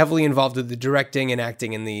heavily involved with the directing and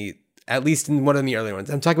acting at least in one of the earlier ones.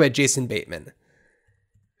 I'm talking about Jason Bateman,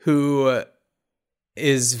 who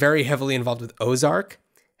is very heavily involved with Ozark,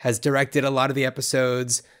 has directed a lot of the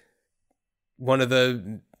episodes, one of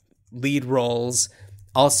the lead roles.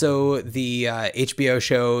 Also, the HBO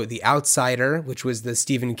show The Outsider, which was the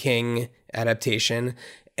Stephen King adaptation.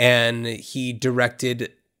 And he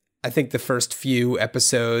directed, I think, the first few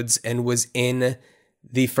episodes and was in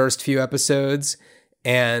the first few episodes.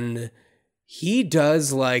 And he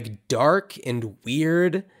does like dark and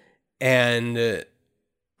weird. And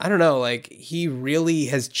I don't know, like he really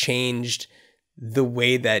has changed the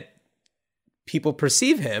way that people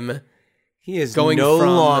perceive him. He is going no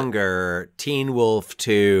longer Teen Wolf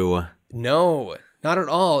to... No, not at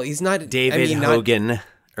all. He's not... David Hogan,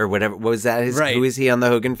 or whatever. What was that? Right. Who is he on the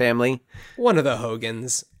Hogan family? One of the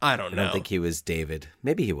Hogans. I don't know. I don't think he was David.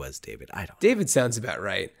 Maybe he was David. I don't know. David sounds about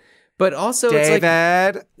right. But also, David.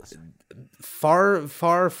 It's like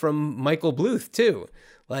far from Michael Bluth, too.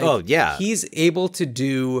 Like, oh, yeah. He's able to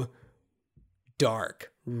do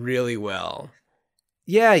dark really well.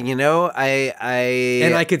 Yeah,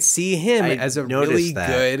 I could see him as a really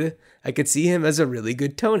good. I could see him as a really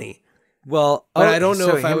good Tony. Well, but I don't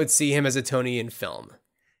know if I would see him as a Tony in film.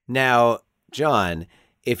 Now, John,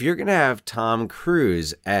 if you're gonna have Tom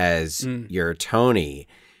Cruise as your Tony,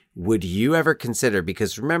 would you ever consider?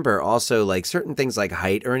 Because remember, also like certain things like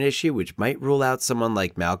height are an issue, which might rule out someone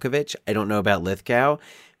like Malkovich. I don't know about Lithgow,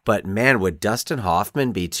 but man, would Dustin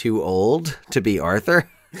Hoffman be too old to be Arthur?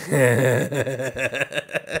 Can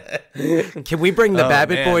we bring the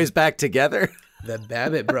Babbitt boys back together? The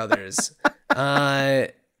Babbitt brothers.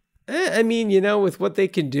 I mean, with what they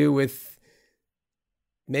can do with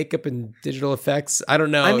makeup and digital effects, I don't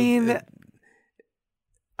know. I mean,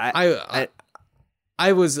 I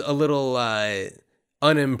was a little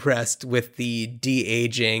unimpressed with the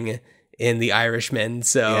de-aging in The Irishman.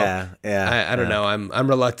 So I don't know. I'm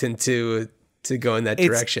reluctant to go in that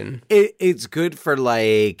direction. It's good for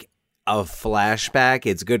like a flashback.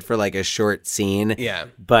 It's good for like a short scene. Yeah.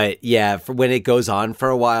 But yeah, for when it goes on for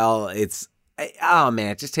a while, oh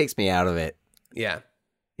man, it just takes me out of it. Yeah.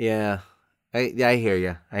 Yeah. I hear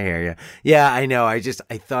you. Yeah, I know. I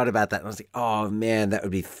thought about that and I was like, oh man, that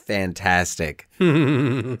would be fantastic.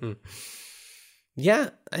 Yeah.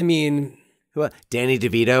 I mean, Danny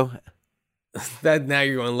DeVito? that now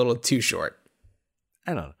you're going a little too short.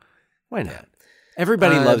 I don't know. Why not?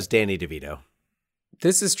 Everybody loves Danny DeVito.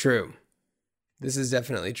 This is true. This is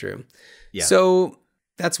definitely true. Yeah. So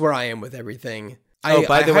that's where I am with everything.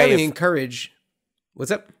 By the way, highly encourage.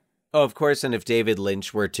 What's up? Oh, of course. And if David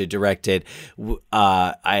Lynch were to direct it,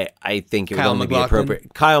 I think it would Kyle only be MacLachlan?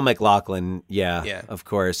 appropriate. Kyle MacLachlan. Yeah, of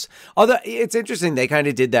course. Although it's interesting, they kind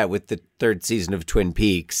of did that with the third season of Twin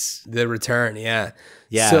Peaks. The Return, yeah.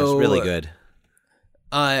 Yeah, So, it's really good.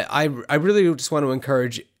 I really just want to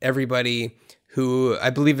encourage everybody who, I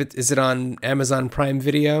believe is it on Amazon Prime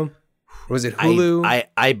Video? Or was it Hulu?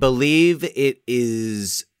 I believe it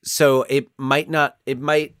is. So it might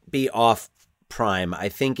be off Prime. I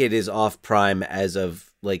think it is off Prime as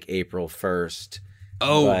of like April 1st.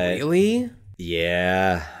 Oh, but really?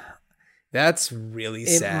 Yeah. That's really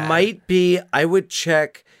sad. It might be. I would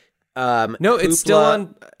check. No, it's still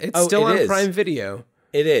on. It's still on is. Prime Video.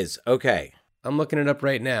 It is. Okay. I'm looking it up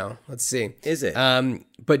right now. Let's see. Is it?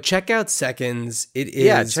 But check out Seconds. It is.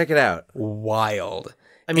 Yeah, check it out. Wild.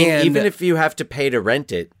 I mean, And even if you have to pay to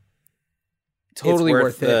rent it, totally it's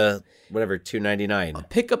worth the whatever $2.99.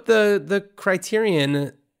 Pick up the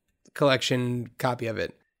Criterion Collection copy of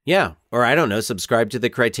it. Yeah, or I don't know, subscribe to the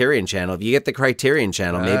Criterion channel. If you get the Criterion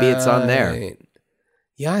channel, maybe it's on there. Right.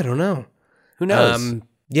 Yeah, I don't know. Who knows?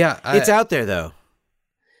 Yeah, it's out there though.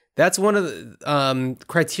 That's one of the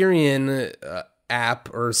Criterion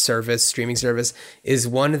app or service, streaming service, is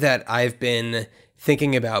one that I've been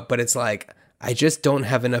thinking about, but it's like I just don't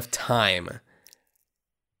have enough time.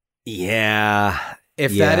 Yeah.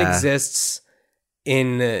 If that exists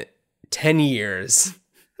in 10 years,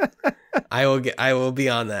 I will be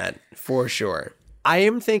on that for sure. I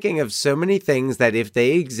am thinking of so many things that if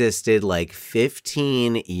they existed like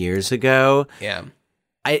 15 years ago, Yeah.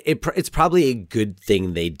 It's probably a good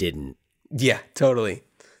thing they didn't. Yeah, totally.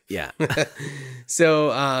 Yeah.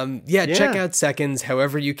 So, check out Seconds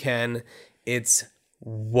however you can. It's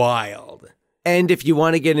wild. And if you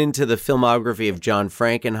want to get into the filmography of John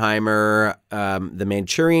Frankenheimer, The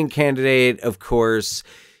Manchurian Candidate, of course,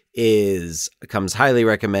 comes highly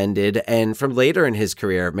recommended. And from later in his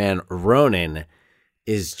career, man, Ronin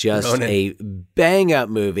is just a bang-up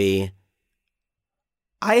movie.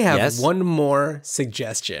 I have one more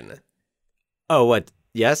suggestion. Oh, what?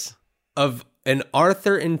 Yes? Of an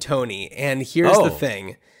Arthur and Tony. And here's the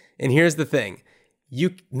thing.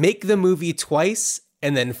 You make the movie twice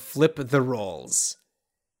and then flip the roles.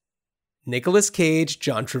 Nicolas Cage,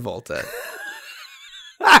 John Travolta.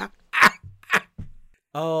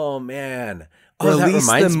 Oh, man. Oh, Release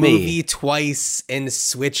that reminds the me. movie twice and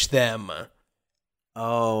switch them.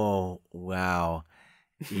 Oh, wow.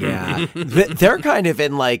 Yeah. They're kind of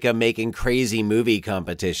in like a making crazy movie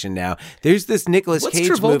competition now. There's this Nicolas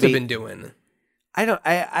Cage What's Travolta movie. been doing?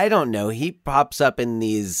 I don't know. He pops up in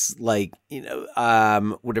these like,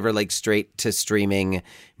 whatever, like straight to streaming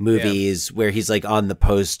movies where he's like on the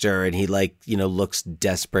poster and he like, looks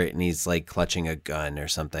desperate and he's like clutching a gun or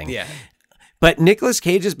something. Yeah. But Nicolas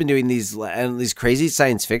Cage has been doing these crazy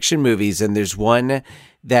science fiction movies, and there's one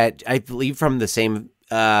that I believe from the same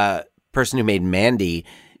person who made Mandy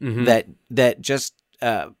that just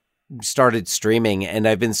started streaming, and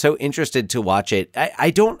I've been so interested to watch it.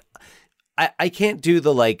 I can't do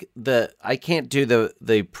the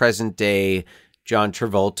present day John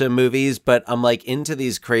Travolta movies, but I'm like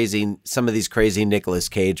into some of these crazy Nicolas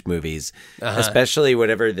Cage movies, especially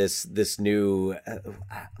whatever this new.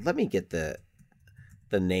 Let me get the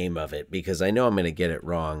name of it because I know I'm going to get it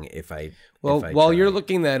wrong if I. Well, while you're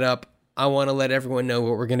looking that up, I want to let everyone know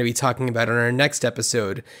what we're going to be talking about in our next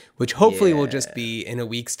episode, which hopefully will just be in a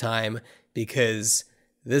week's time because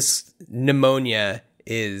this pneumonia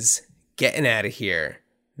is getting out of here.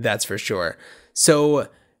 That's for sure. So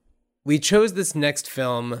we chose this next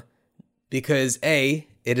film because A,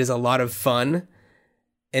 it is a lot of fun,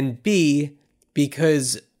 and B,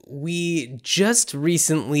 because we just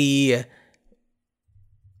recently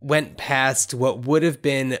went past what would have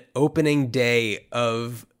been opening day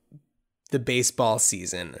of the baseball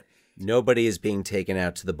season. Nobody is being taken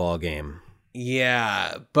out to the ball game.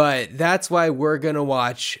 Yeah, but that's why we're going to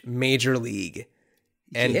watch Major League.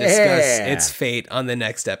 and discuss its fate on the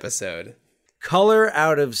next episode. Color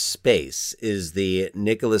Out of Space is the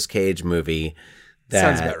Nicolas Cage movie.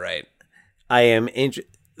 Sounds about right. I am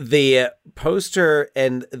the poster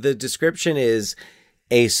and the description is: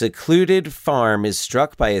 a secluded farm is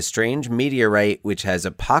struck by a strange meteorite which has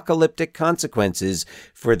apocalyptic consequences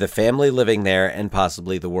for the family living there and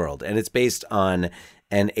possibly the world. And it's based on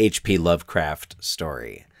an H.P. Lovecraft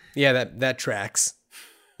story. Yeah, that tracks.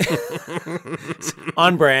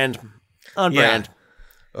 On brand. On brand.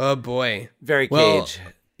 Oh, boy. Very Cage.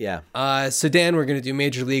 Yeah. So, Dan, we're going to do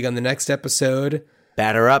Major League on the next episode.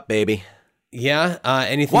 Batter up, baby. Yeah.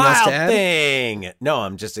 Anything else to add? Thing. No,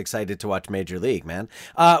 I'm just excited to watch Major League, man.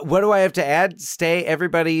 What do I have to add?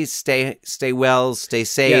 Everybody stay well, stay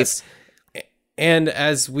safe. Yes. And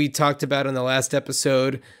as we talked about in the last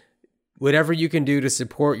episode, whatever you can do to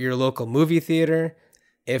support your local movie theater,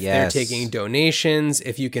 if they're taking donations,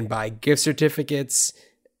 if you can buy gift certificates,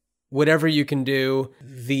 whatever you can do,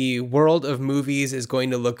 the world of movies is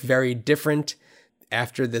going to look very different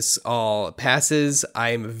after this all passes.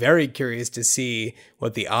 I'm very curious to see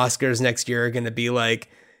what the Oscars next year are going to be like,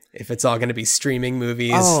 if it's all going to be streaming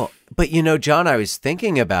movies. Oh, but John, I was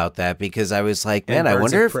thinking about that because I was like, man, I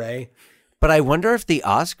wonder if the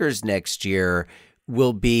Oscars next year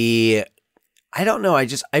will be, I don't know.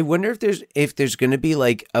 I wonder if there's going to be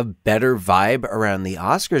like a better vibe around the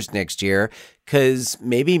Oscars next year, because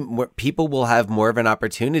maybe more people will have more of an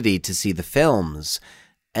opportunity to see the films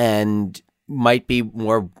and might be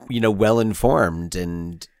more, well informed.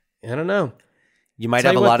 And I don't know. You might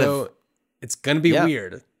have a lot of. It's going to be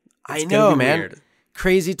weird. I know, man. Weird.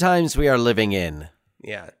 Crazy times we are living in.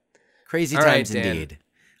 Yeah. Crazy times indeed.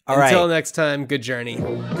 All right. Until next time, good journey.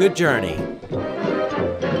 Good journey.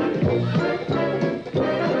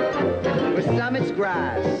 For some it's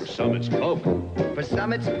grass. For some it's coke. For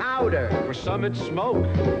some it's powder. For some it's smoke.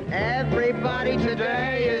 Everybody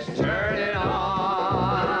today is turning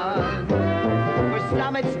on. For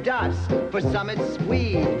some it's dust. For some it's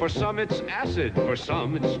weed. For some it's acid. For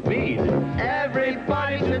some it's speed.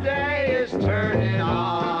 Everybody today is turning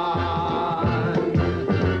on.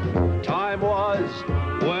 Time was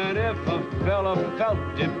when if a fella felt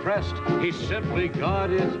depressed, he simply got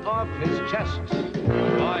it off his chest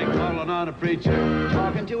by calling on a preacher,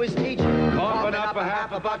 talking to his teacher, coughing up a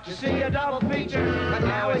half a buck to see a double feature. But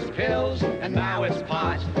now it's pills, and now it's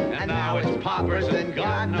pot, and now it's poppers, and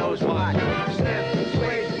God knows what. Sniff,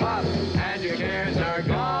 swig, puff, and your cares are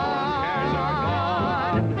gone. Cares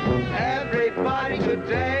are gone. Everybody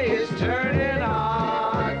today is turning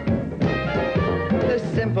on. The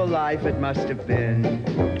simple life it must have been,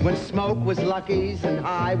 when smoke was Lucky's and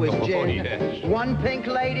high was gin. Yes. One pink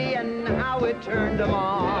lady and how it turned them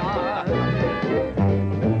on.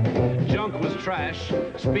 Junk was trash,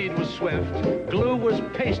 speed was swift, glue was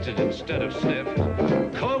pasted instead of sniffed.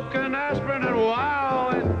 Coke and aspirin and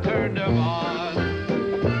wow, it turned them on.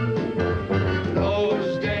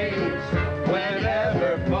 Those days,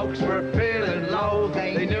 whenever folks were feeling low,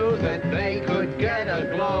 they knew that they could get a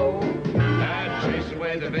glow. And chase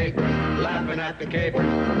away the vapor, laughing at the caper,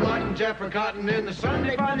 Mutt and Jeff and Cotton in the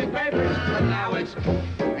Sunday funny papers. But now it's,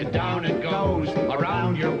 and down it goes,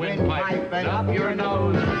 around your windpipe and up your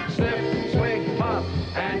nose. Sniff, swig, puff,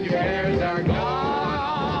 and your cares are gone.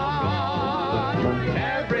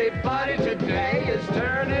 Everybody today is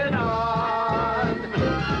turning on.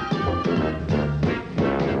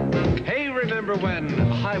 Hey, remember when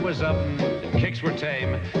high was up, kicks were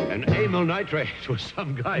tame, and amyl nitrate was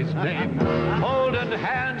some guy's name. Holding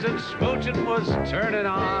hands and smooching was turning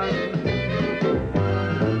on.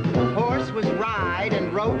 Horse was ride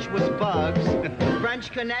and roach was bugs.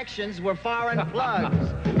 French connections were foreign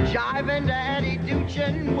plugs. Jiving to Eddie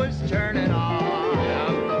Duchin was turning on.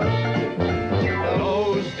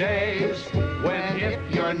 Those days when if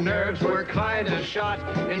your nerves were kind of shot,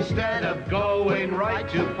 instead of going right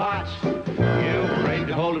to pot, you prayed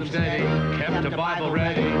to hold him steady, kept a Bible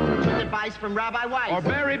ready, took advice from Rabbi Weiss or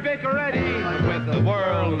Barry Bicaretti. With the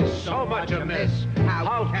world so much amiss,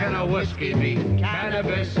 how can a whiskey be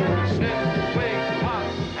cannabis? Sniff, swig, puff,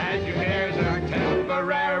 and your cares are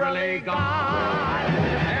temporarily gone.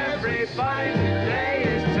 Everybody today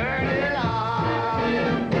is turning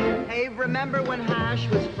on. Hey, remember when hash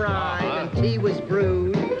was fried and tea was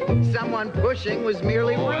brewed? Someone pushing was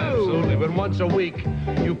merely rude. Absolutely, but once a week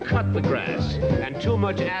you cut the grass, and too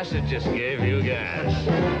much acid just gave you gas.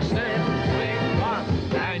 Sniff, swig, puff,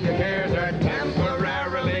 and your cares are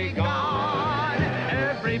temporarily gone.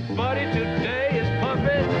 Everybody today is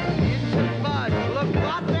pumping into fudge. Look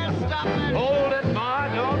what they're stuffing. Hold it, Ma,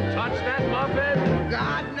 don't touch that muffin.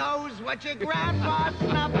 God knows what your grandpa's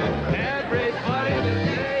snuffing.